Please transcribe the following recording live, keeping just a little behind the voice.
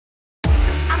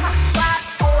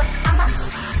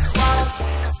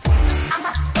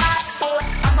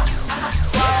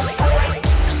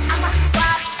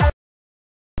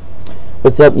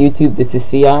What's up YouTube, this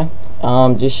is CI.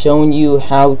 Just showing you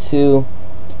how to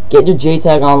get your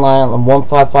Jtag online on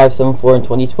 15574 in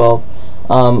 2012.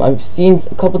 I've seen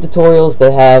a couple tutorials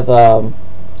that have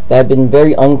been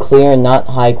very unclear and not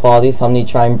high quality, so I'm going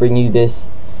to try and bring you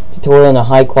this tutorial on a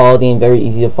high quality and very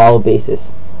easy to follow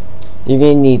basis. So you're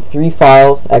going to need 3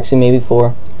 files, actually maybe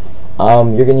 4.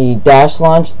 You're going to need dash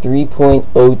launch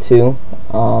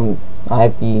 3.02. I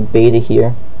have the beta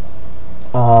here.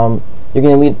 You're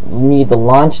going to need the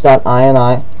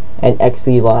launch.ini and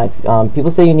xelive. People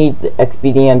say you need the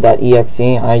xbdm.exe.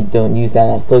 I don't use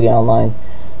that. I still get online.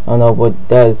 I don't know what it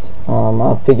does.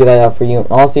 I'll figure that out for you.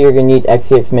 Also, you're going to need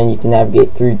xex menu to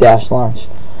navigate through dash launch.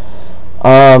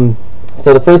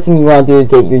 So the first thing you want to do is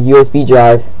get your USB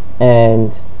drive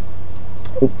and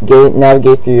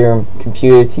navigate through your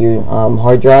computer to your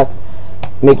hard drive.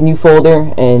 Make a new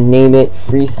folder and name it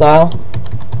Freestyle.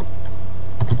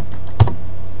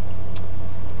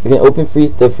 You're going to open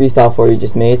the freestyle folder you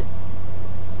just made.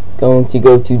 Going to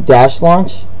go to dash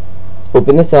launch,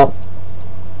 open this up,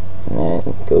 and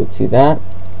go to that.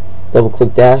 Double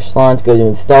click dash launch, go to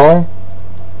installer,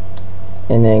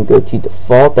 and then go to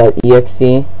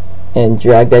default.exe and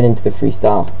drag that into the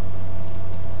freestyle.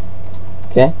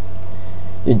 Okay,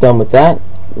 you're done with that.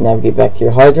 Navigate back to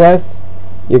your hard drive.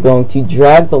 You're going to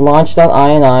drag the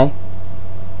launch.ini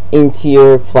into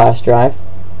your flash drive.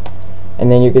 And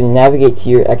then you're going to navigate to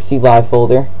your xelive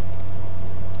folder,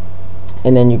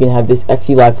 and then you're going to have this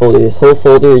xelive folder. This whole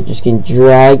folder you're just going to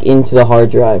drag into the hard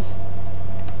drive,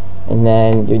 and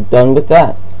then you're done with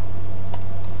that.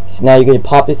 So now you're going to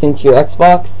pop this into your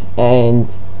Xbox,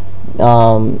 and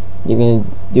you're going to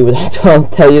do what I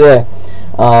tell you there.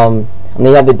 I'm going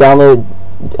to have the download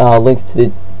links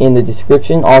to in the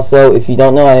description. Also, if you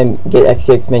don't know how to get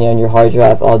xex menu on your hard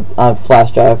drive, on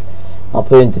flash drive, I'll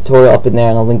put a tutorial up in there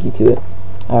and I'll link you to it.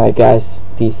 Alright guys,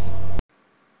 peace.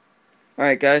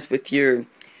 Alright guys, with your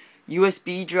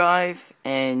USB drive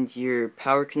and your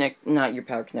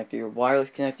your wireless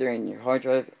connector and your hard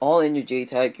drive all in your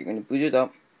Jtag, you're going to boot it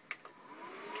up.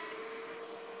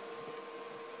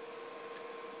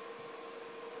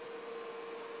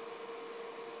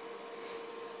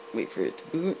 Wait for it to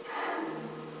boot.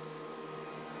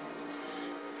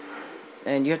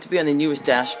 And you have to be on the newest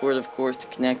dashboard, of course, to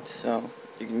connect, so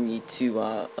you're going to need to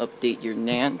update your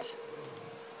NAND.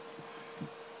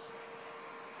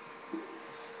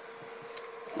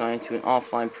 Sign into an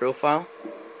offline profile.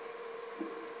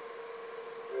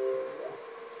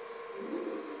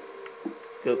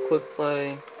 Go quick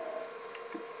play,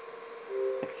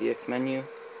 xex menu.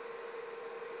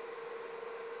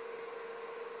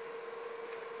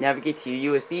 Navigate to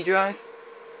your USB drive.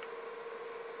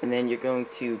 And then you're going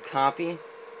to copy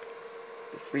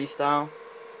the freestyle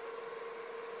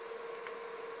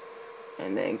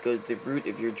and then go to the root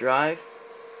of your drive,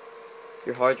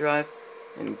 your hard drive,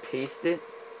 and paste it.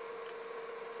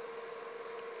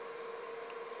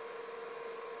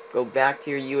 Go back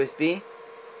to your USB.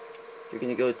 You're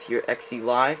going to go to your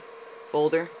xelive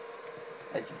folder,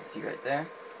 as you can see right there.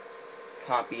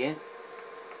 Copy it.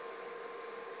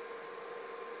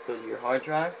 Go to your hard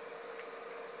drive.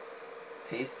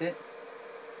 Paste it.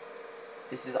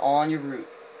 This is all on your root.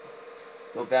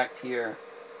 Go back to your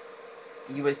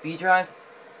USB drive.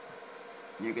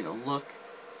 You're going to look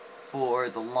for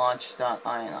the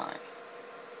launch.ini.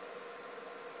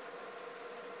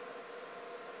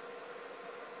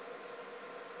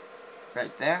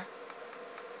 Right there.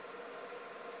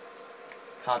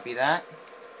 Copy that.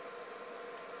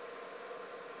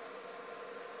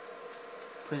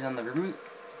 Put it on the root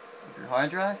of your hard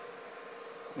drive.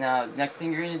 Now, next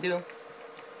thing you're going to do,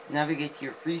 navigate to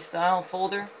your freestyle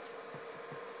folder,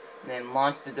 and then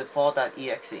launch the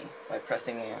default.exe by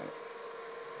pressing A on it.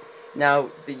 Now,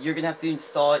 you're going to have to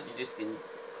install it. You're just going to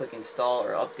click install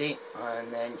or update,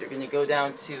 and then you're going to go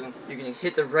down to, you're going to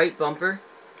hit the right bumper,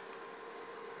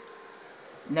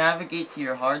 navigate to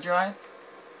your hard drive,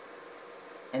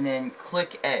 and then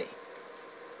click A.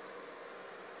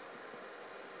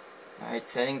 Alright,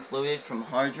 settings loaded from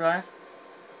hard drive.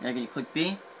 Now you're going to click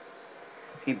B.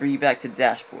 It's going to bring you back to the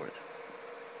dashboard.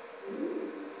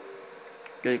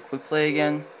 Go to quick play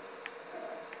again.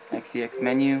 xex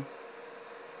menu.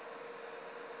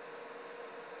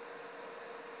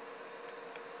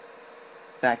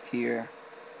 Back to your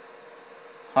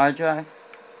hard drive.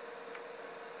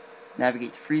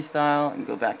 Navigate to freestyle and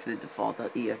go back to the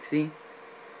default.exe.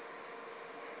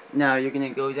 Now you're going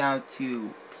to go down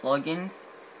to plugins.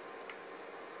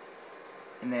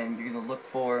 And then you're going to look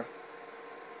for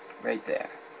right there.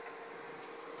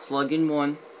 Plugin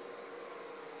 1.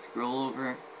 Scroll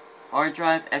over. Hard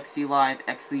drive,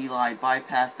 xelive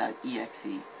bypass.exe.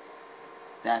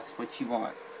 that's what you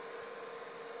want.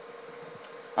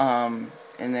 And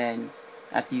then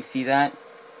after you see that,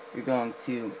 you're going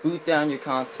to boot down your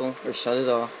console or shut it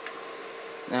off.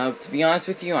 Now, to be honest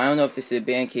with you, I don't know if this is a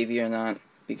band KV or not,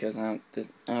 because I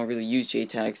don't really use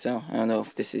Jtag, so I don't know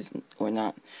if this is or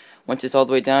not. Once it's all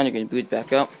the way down, you're going to boot it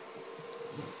back up.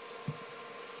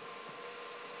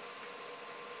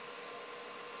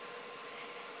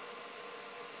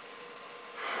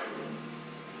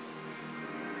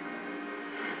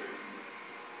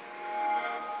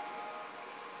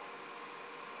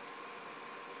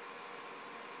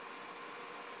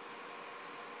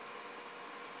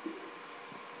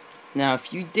 Now,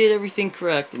 if you did everything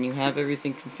correct and you have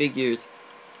everything configured,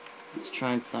 let's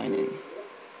try and sign in.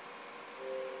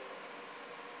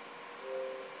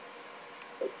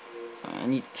 I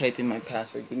need to type in my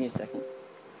password. Give me a second.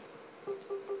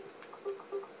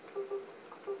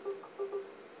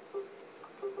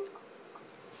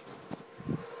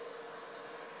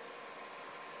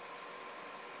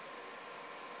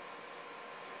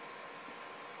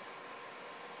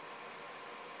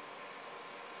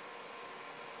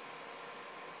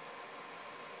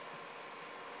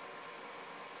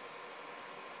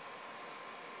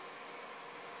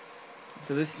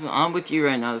 So I'm with you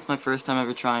right now. This is my first time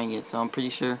ever trying it, so I'm pretty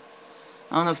sure.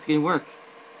 I don't know if it's gonna work.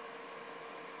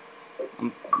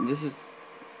 Is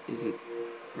it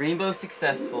rainbow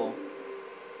successful?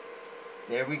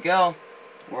 There we go.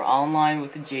 We're online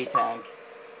with the Jtag.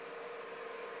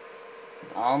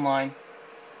 It's online.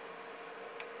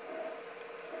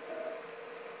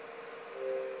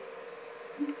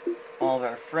 All of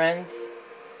our friends.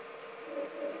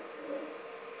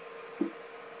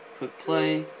 Quick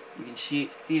play. You can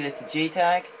see that's a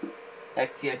Jtag.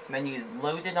 XCX menu is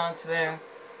loaded onto there.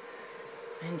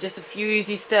 And just a few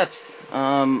easy steps.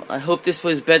 I hope this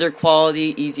was better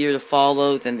quality, easier to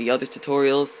follow than the other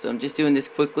tutorials. So I'm just doing this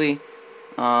quickly.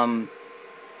 Alright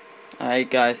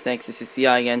guys, thanks. This is CI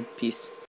again. Peace.